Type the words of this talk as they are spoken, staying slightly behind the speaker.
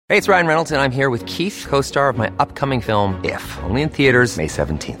Hey, it's Ryan Reynolds, and I'm here with Keith, co-star of my upcoming film, If, only in theaters May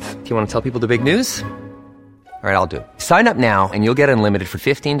 17th. Do you want to tell people the big news? All right, I'll do it. Sign up now and you'll get unlimited for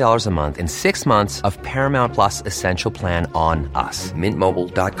 $15 a month and 6 months of Paramount Plus Essential Plan on us.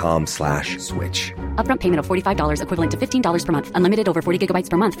 MintMobile.com/switch. Upfront payment of $45 equivalent to $15 per month. Unlimited over 40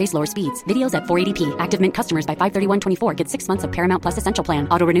 gigabytes per month. Face lower speeds. Videos at 480p. Active Mint customers by 531.24 get 6 months of Paramount Plus Essential Plan.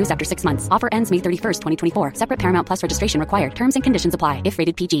 Auto renews after 6 months. Offer ends May 31st, 2024. Separate Paramount Plus registration required. Terms and conditions apply if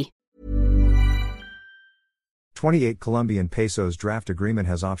rated PG. 28 Colombian pesos draft agreement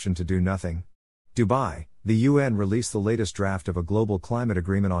has option to do nothing. Dubai. The UN released the latest draft of a global climate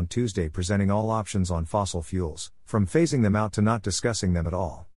agreement on Tuesday, presenting all options on fossil fuels, from phasing them out to not discussing them at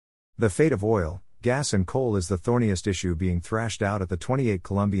all. The fate of oil, gas and coal is the thorniest issue being thrashed out at the 28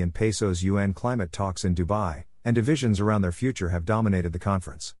 Colombian pesos UN climate talks in Dubai, and divisions around their future have dominated the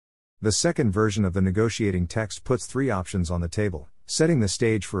conference. The second version of the negotiating text puts 3 options on the table, setting the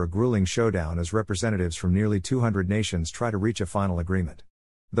stage for a grueling showdown as representatives from nearly 200 nations try to reach a final agreement.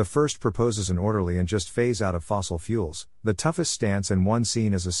 The first proposes an orderly and just phase out of fossil fuels, the toughest stance and one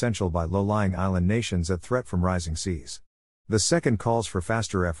seen as essential by low-lying island nations at threat from rising seas. The second calls for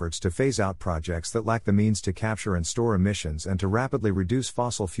faster efforts to phase out projects that lack the means to capture and store emissions and to rapidly reduce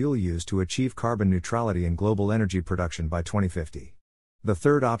fossil fuel use to achieve carbon neutrality in global energy production by 2050. The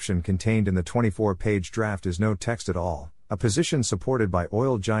third option contained in the 24-page draft is no text at all, a position supported by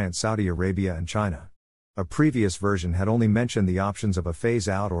oil giant Saudi Arabia and China. A previous version had only mentioned the options of a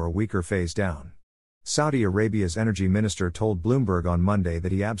phase-out or a weaker phase-down. Saudi Arabia's energy minister told Bloomberg on Monday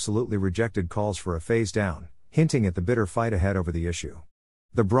that he absolutely rejected calls for a phase-down, hinting at the bitter fight ahead over the issue.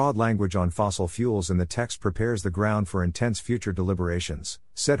 The broad language on fossil fuels in the text prepares the ground for intense future deliberations,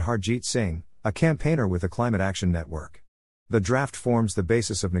 said Harjeet Singh, a campaigner with the Climate Action Network. The draft forms the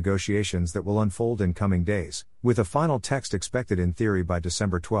basis of negotiations that will unfold in coming days, with a final text expected in theory by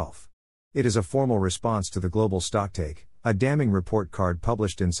December 12. It is a formal response to the global stocktake, a damning report card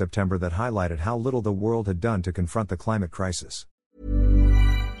published in September that highlighted how little the world had done to confront the climate crisis.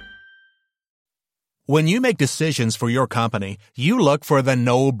 When you make decisions for your company, you look for the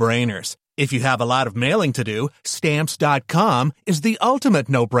no-brainers. If you have a lot of mailing to do, Stamps.com is the ultimate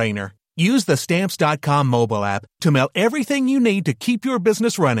no-brainer. Use the Stamps.com mobile app to mail everything you need to keep your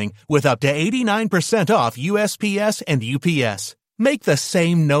business running with up to 89% off USPS and UPS. Make the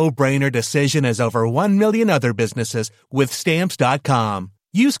same no-brainer decision as over 1 million other businesses with Stamps.com.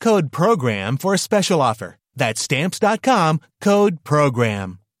 Use code PROGRAM for a special offer. That's Stamps.com, code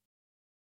PROGRAM.